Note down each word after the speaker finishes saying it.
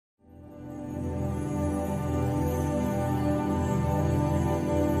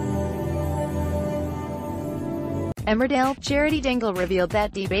Emmerdale Charity Dingle revealed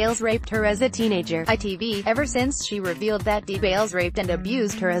that Dee Bales raped her as a teenager. ITV. Ever since she revealed that Dee Bales raped and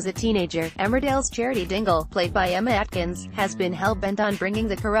abused her as a teenager, Emmerdale's Charity Dingle, played by Emma Atkins, has been hell-bent on bringing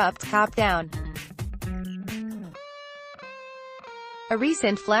the corrupt cop down. A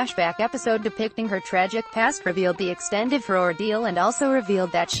recent flashback episode depicting her tragic past revealed the extent of her ordeal and also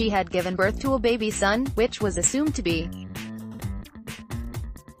revealed that she had given birth to a baby son, which was assumed to be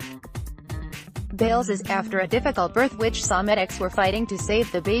Bales' is after a difficult birth which saw medics were fighting to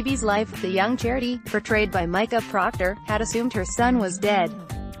save the baby's life. The young Charity, portrayed by Micah Proctor, had assumed her son was dead.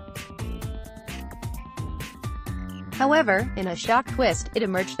 However, in a shock twist, it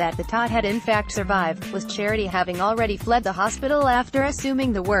emerged that the tot had in fact survived, with Charity having already fled the hospital after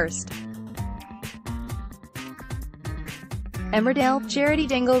assuming the worst. Emmerdale Charity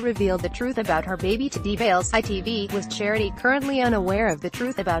Dingle revealed the truth about her baby to Dee Bales. ITV. Was Charity currently unaware of the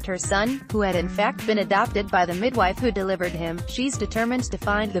truth about her son, who had in fact been adopted by the midwife who delivered him? She's determined to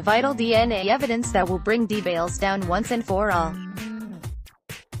find the vital DNA evidence that will bring Dee Bales down once and for all.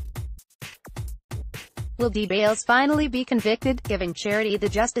 Will Dee Bales finally be convicted, giving Charity the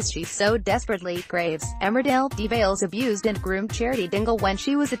justice she so desperately craves? Emmerdale. Dee Bales abused and groomed Charity Dingle when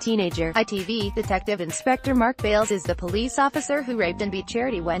she was a teenager. ITV. Detective Inspector Mark Bales is the police officer who raped and beat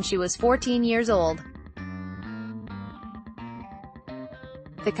Charity when she was 14 years old.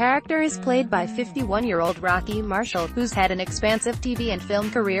 The character is played by 51-year-old Rocky Marshall, who's had an expansive TV and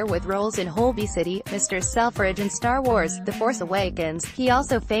film career with roles in Holby City, Mr. Selfridge and Star Wars: The Force Awakens. He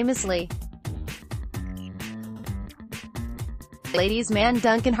also famously Ladies' Man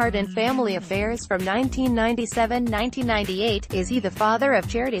Duncan Hart in Family Affairs from 1997-1998. Is he the father of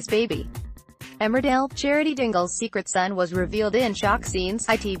Charity's baby? Emmerdale Charity Dingle's secret son was revealed in shock scenes.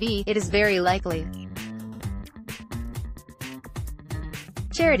 ITV. It is very likely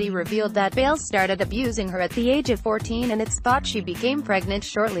Charity revealed that Bales started abusing her at the age of 14 and it's thought she became pregnant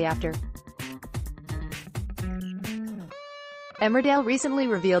shortly after. Emmerdale recently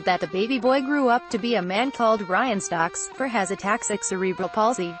revealed that the baby boy grew up to be a man called Ryan Stocks, who has ataxic cerebral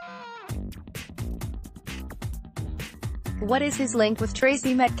palsy. What is his link with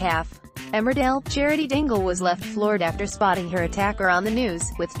Tracy Metcalf? Emmerdale Charity Dingle was left floored after spotting her attacker on the news,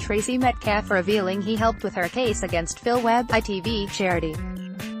 with Tracy Metcalf revealing he helped with her case against Phil Webb. ITV. Charity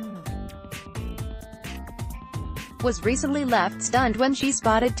was recently left stunned when she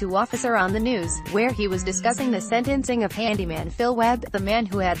spotted two officers on the news, where he was discussing the sentencing of handyman Phil Webb, the man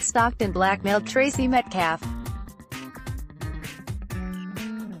who had stalked and blackmailed Tracy Metcalf.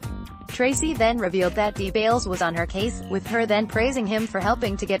 Tracy then revealed that Dee Bales was on her case, with her then praising him for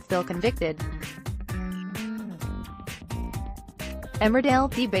helping to get Phil convicted. Emmerdale.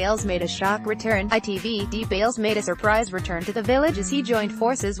 Dee Bales made a shock return. ITV. Dee Bales made a surprise return to the village as he joined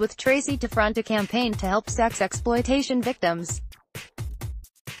forces with Tracy to front a campaign to help sex exploitation victims.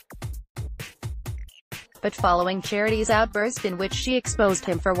 But following Charity's outburst in which she exposed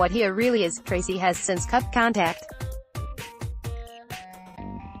him for what he really is, Tracy has since cut contact.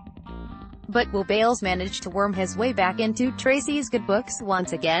 But will Bales manage to worm his way back into Tracy's good books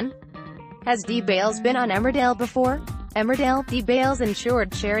once again? Has Dee Bales been on Emmerdale before? Emmerdale. Dee Bales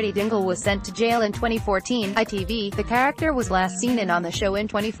ensured Charity Dingle was sent to jail in 2014. ITV. The character was last seen in on the show in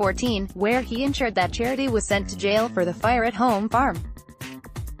 2014, where he ensured that Charity was sent to jail for the fire at home farm.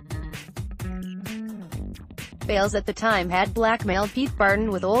 Bales at the time had blackmailed Pete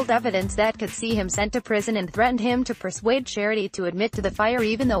Barton with old evidence that could see him sent to prison and threatened him to persuade Charity to admit to the fire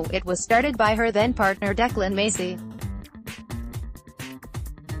even though it was started by her then-partner Declan Macy.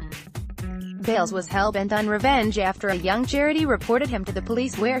 Bales was hell-bent on revenge after a young Charity reported him to the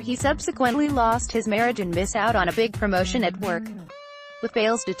police, where he subsequently lost his marriage and missed out on a big promotion at work, with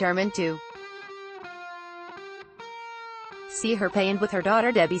Bales determined to see her pay. And with her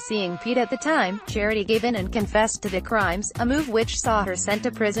daughter Debbie seeing Pete at the time, Charity gave in and confessed to the crimes, a move which saw her sent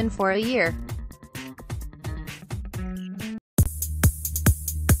to prison for a year.